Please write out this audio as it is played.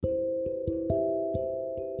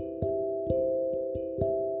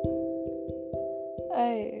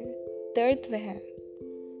आए दर्द में है,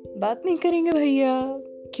 बात नहीं करेंगे भैया।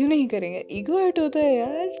 क्यों नहीं करेंगे? ईगो हर्ट होता है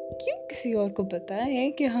यार। क्यों किसी और को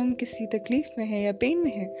बताएं कि हम किसी तकलीफ में हैं या पेन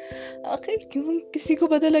में हैं? आखिर क्यों हम किसी को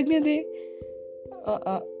पता लगने दें?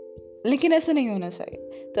 लेकिन ऐसा नहीं होना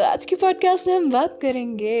चाहिए। तो आज की पॉडकास्ट में हम बात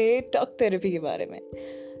करेंगे टॉक थेरेपी के बारे में।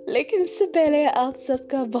 लेकिन इससे पहले आप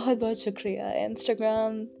सबका बहुत बहुत शुक्रिया।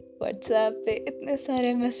 इंस्टाग्राम, व्हाट्सएप पे इतने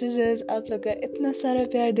सारे मैसेजेस, आप लोग का इतना सारा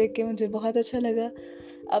प्यार देख के मुझे बहुत अच्छा लगा।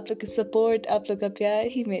 आप लोग की सपोर्ट, आप लोग का प्यार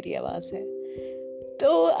ही मेरी आवाज़ है।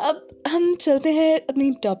 तो अब हम चलते हैं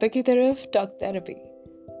अपनी टॉपिक की तरफ, टॉक थेरेपी।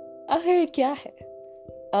 आखिर ये क्या है?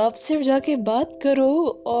 आप सिर्फ जाके बात करो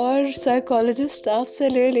और साइकोलॉजिस्ट आपसे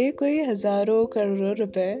ले कोई हजारों करोड़ों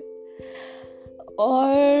रुपए।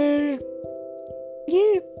 और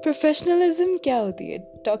ये प्रोफेशनलिज्म क्या होती है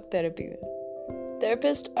टॉक थेरेपी में?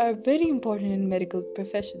 Therapist are very important in medical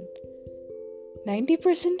profession.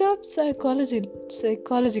 90% आप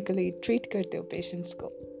साइकोलॉजिकली ट्रीट करते हो पेशेंट्स को।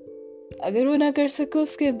 अगर वो ना कर सको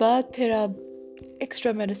उसके बाद फिर आप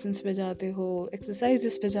एक्स्ट्रा मेडिसिन पे जाते हो,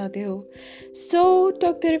 एक्सरसाइजेस पे जाते हो। सो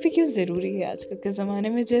टॉक थेरेपी क्यों ज़रूरी है आजकल के ज़माने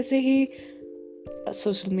में? जैसे ही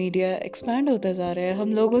सोशल मीडिया एक्सपैंड होता जा रहा है,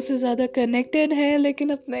 हम लोगों से ज़्यादा कनेक्टेड हैं लेकिन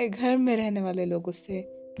अपने घर में रहने वाले लोगों से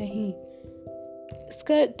नहीं।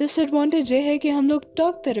 इसका डिसएडवांटेज ये है कि हम लोग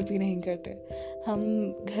टॉक थेरेपी नहीं करते। हम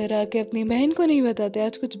घर आके अपनी बहन को नहीं बताते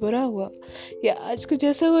आज कुछ बुरा हुआ या आज कुछ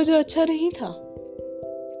ऐसा हुआ जो अच्छा नहीं था।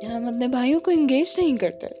 या हम अपने भाइयों को इंगेज नहीं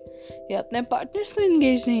करते या अपने पार्टनर्स को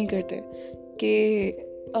इंगेज नहीं करते कि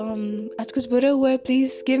आज कुछ बुरा हुआ है,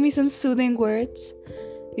 please give me some soothing words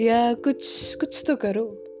या कुछ तो करो।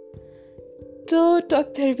 तो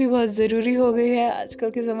टॉक थेरेपी बहुत ज़रूरी हो गई है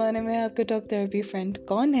आजकल के ज़माने में। आपका टॉक थेरेपी फ्रेंड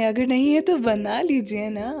कौन है? अगर नहीं है तो बना लीजिए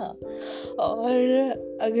ना। और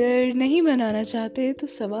अगर नहीं बनाना चाहते तो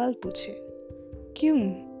सवाल पूछे, क्यों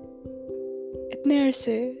इतने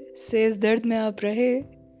अरसे से इस दर्द में आप रहे?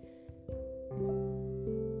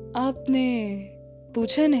 आपने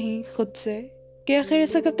पूछा नहीं खुद से कि आखिर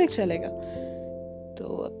ऐसा कब तक चलेगा?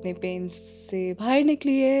 तो अपने पेन से बाहर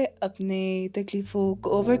निकलिए, अपने तकलीफों को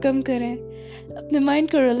ओवरकम करें, अपने माइंड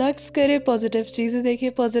को रिलैक्स करें, पॉजिटिव चीज़ें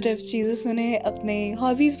देखें, पॉजिटिव चीज़ें सुने, अपने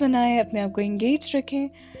हॉबीज़ बनाएं, अपने आप को एंगेज रखें,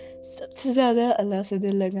 सबसे ज़्यादा अल्लाह से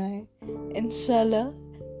दिल लगाएं। इंशाल्लाह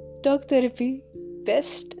talk therapy,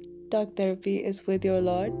 best talk therapy is with your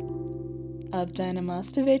lord. आप जाए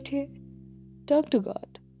नमाज पे बैठिए, talk to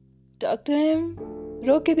God, talk to him,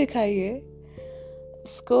 रो के दिखाइए।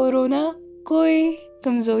 इसको रोना कोई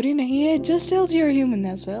कमजोरी नहीं है, just tells you're human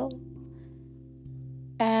as well.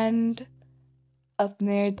 And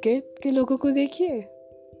अपने इर्द गिर्द के लोगों को देखिए,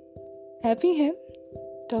 हैप्पी हैं,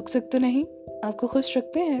 टॉक्सिक तो नहीं, आपको खुश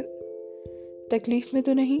रखते हैं, तकलीफ में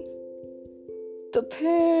तो नहीं, तो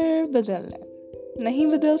फिर बदल लें। नहीं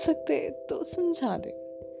बदल सकते तो समझा दें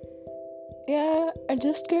या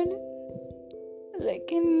एडजस्ट कर लें।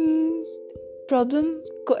 लेकिन प्रॉब्लम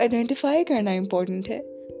को आइडेंटिफाई करना इम्पोर्टेंट है,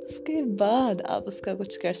 उसके बाद आप उसका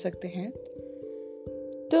कुछ कर सकते हैं।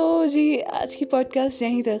 तो जी आज की पॉडकास्ट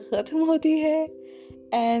यहीं तक ख़त्म होती है।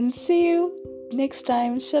 And see you next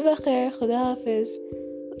time. शब खैर, खुदा हाफिज।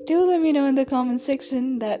 Do let me know in the comment section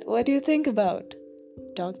that what do you think about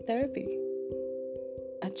talk therapy?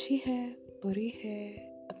 अच्छी है, बुरी है,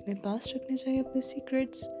 अपने पास रखने चाहिए अपने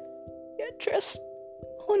सीक्रेट्स या ट्रस्ट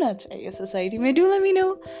होना चाहिए सोसाइटी में? Do let me know.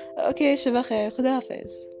 Okay, शब खैर, खुदा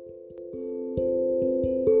हाफिज।